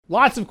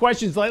Lots of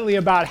questions lately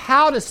about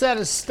how to set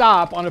a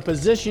stop on a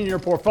position in your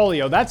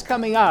portfolio. That's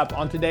coming up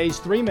on today's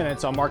 3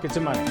 Minutes on Markets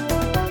and Money.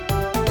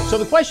 So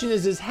the question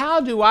is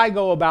how do I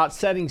go about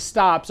setting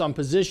stops on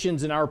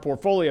positions in our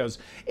portfolios?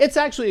 It's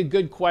actually a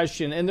good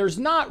question, and there's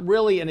not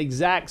really an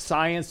exact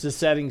science to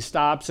setting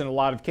stops in a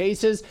lot of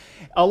cases.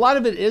 A lot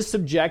of it is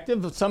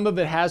subjective. Some of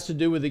it has to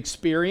do with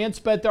experience,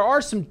 but there are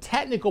some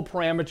technical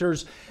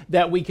parameters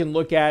that we can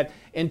look at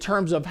in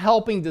terms of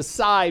helping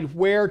decide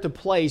where to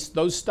place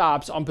those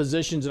stops on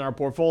positions in our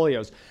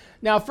portfolios.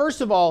 Now,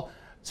 first of all,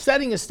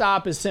 setting a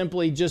stop is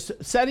simply just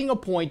setting a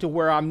point to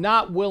where I'm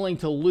not willing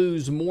to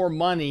lose more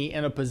money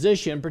in a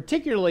position,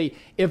 particularly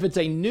if it's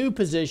a new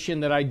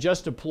position that I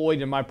just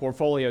deployed in my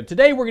portfolio.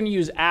 Today, we're going to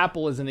use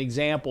Apple as an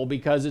example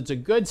because it's a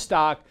good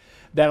stock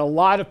that a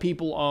lot of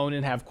people own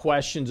and have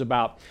questions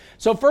about.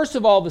 So first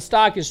of all, the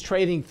stock is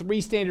trading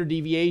 3 standard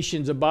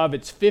deviations above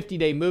its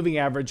 50-day moving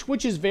average,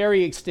 which is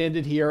very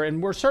extended here,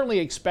 and we're certainly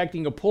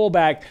expecting a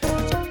pullback.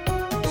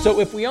 So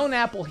if we own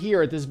Apple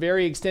here at this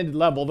very extended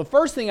level, the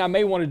first thing I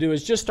may want to do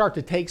is just start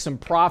to take some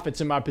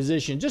profits in my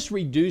position, just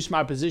reduce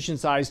my position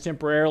size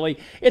temporarily.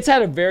 It's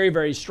had a very,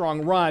 very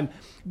strong run,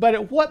 but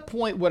at what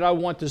point would I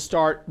want to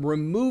start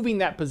removing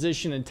that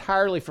position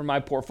entirely from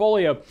my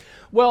portfolio?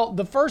 Well,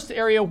 the first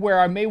area where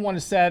I may want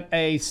to set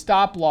a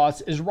stop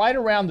loss is right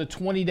around the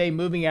 20-day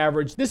moving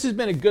average. This has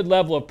been a good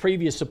level of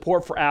previous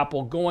support for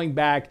Apple going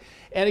back.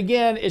 And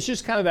again, it's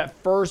just kind of that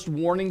first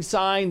warning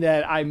sign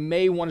that I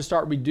may want to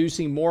start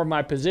reducing more of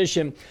my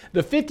position.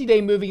 The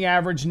 50-day moving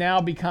average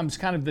now becomes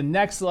kind of the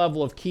next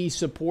level of key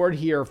support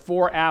here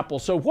for Apple.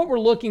 So what we're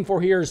looking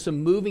for here is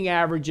some moving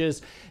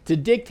averages to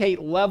dictate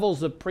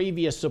levels of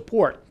previous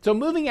support. So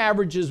moving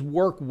averages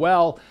work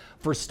well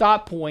for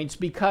stop points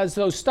because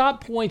those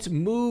stop points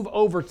move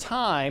over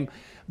time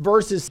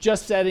versus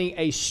just setting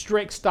a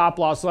strict stop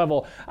loss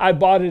level. I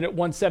bought it at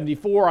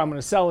 174. I'm going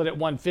to sell it at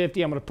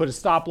 150. I'm going to put a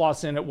stop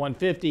loss in at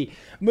 150.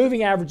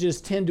 Moving averages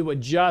tend to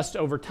adjust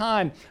over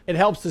time. It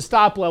helps the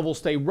stop level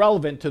stay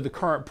relevant to the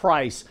current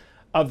price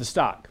of the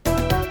stock.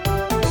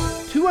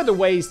 Two other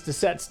ways to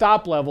set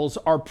stop levels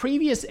are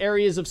previous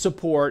areas of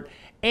support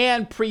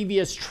and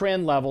previous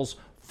trend levels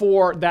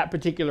for that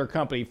particular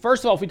company.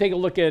 First of all, if we take a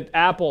look at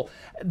Apple,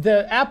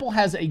 Apple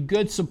has a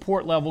good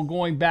support level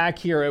going back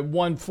here at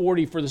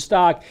 140 for the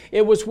stock.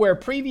 It was where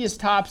previous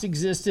tops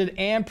existed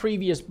and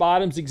previous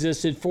bottoms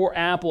existed for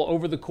Apple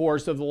over the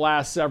course of the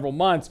last several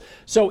months.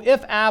 So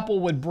if Apple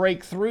would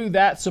break through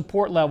that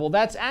support level,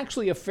 that's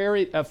actually a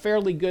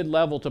fairly good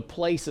level to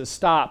place a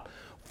stop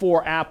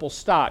for Apple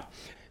stock.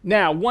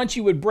 Now, once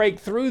you would break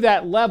through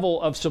that level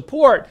of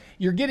support,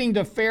 you're getting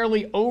to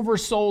fairly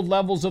oversold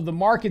levels of the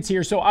markets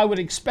here. So I would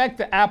expect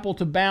the Apple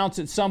to bounce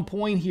at some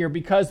point here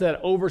because of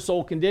that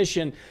oversold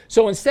condition.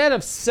 So instead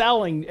of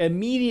selling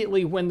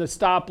immediately when the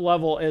stop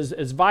level is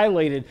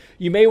violated,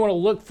 you may want to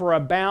look for a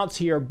bounce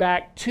here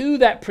back to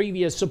that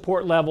previous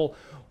support level,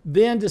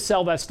 then to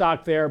sell that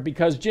stock there,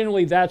 because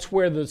generally that's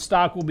where the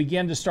stock will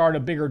begin to start a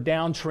bigger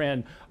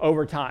downtrend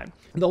over time.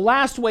 The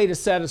last way to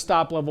set a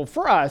stop level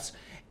for us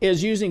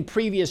is using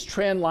previous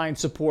trend line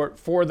support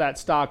for that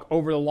stock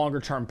over the longer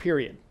term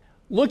period.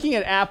 Looking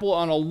at Apple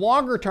on a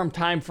longer term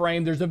time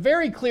frame, there's a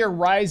very clear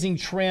rising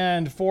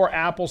trend for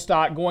Apple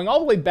stock going all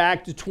the way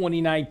back to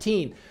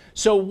 2019.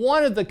 So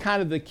one of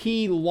the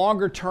key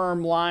longer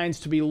term lines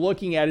to be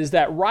looking at is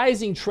that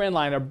rising trend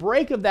line. A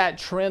break of that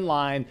trend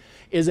line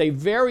is a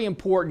very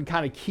important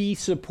kind of key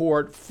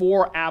support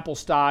for Apple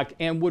stock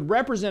and would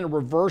represent a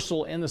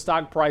reversal in the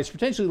stock price,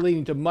 potentially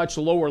leading to much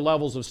lower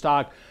levels of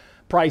stock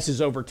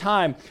prices over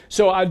time.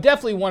 So I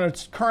definitely want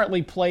to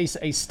currently place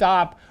a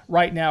stop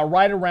right now,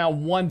 right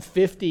around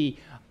 150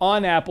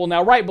 on Apple.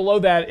 Now, right below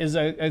that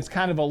is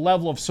kind of a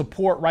level of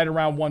support right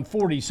around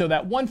 140. So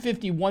that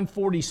 150,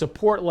 140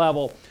 support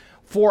level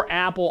for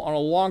Apple on a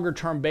longer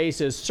term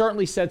basis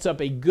certainly sets up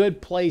a good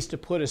place to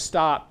put a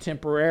stop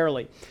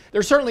temporarily.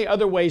 There's certainly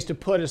other ways to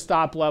put a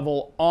stop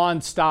level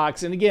on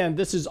stocks. And again,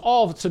 this is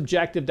all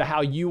subjective to how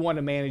you want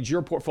to manage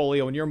your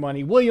portfolio and your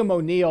money. William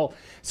O'Neill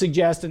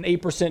suggests an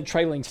 8%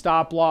 trailing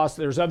stop loss.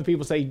 There's other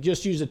people say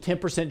just use a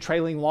 10%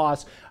 trailing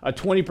loss, a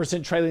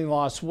 20% trailing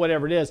loss,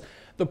 whatever it is.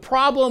 The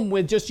problem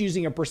with just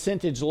using a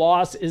percentage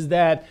loss is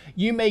that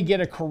you may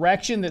get a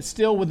correction that's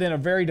still within a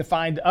very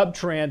defined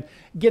uptrend,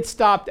 get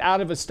stopped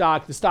out of a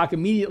stock, the stock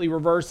immediately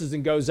reverses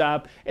and goes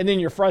up, and then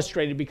you're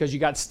frustrated because you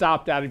got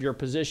stopped out of your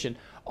position.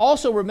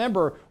 Also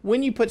remember,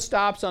 when you put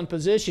stops on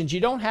positions,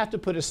 you don't have to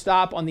put a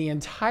stop on the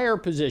entire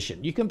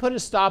position. You can put a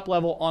stop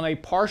level on a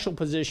partial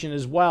position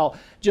as well,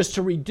 just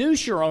to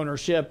reduce your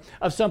ownership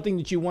of something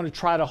that you want to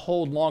try to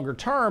hold longer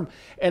term,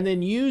 and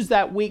then use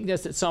that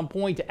weakness at some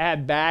point to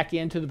add back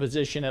into the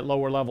position at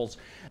lower levels.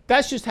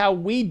 That's just how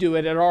we do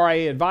it at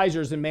RIA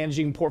Advisors in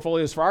managing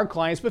portfolios for our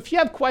clients. But if you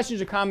have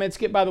questions or comments,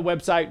 get by the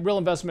website,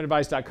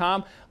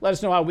 realinvestmentadvice.com. Let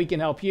us know how we can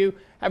help you.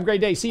 Have a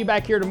great day. See you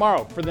back here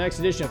tomorrow for the next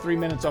edition of 3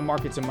 Minutes on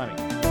Markets and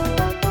Money.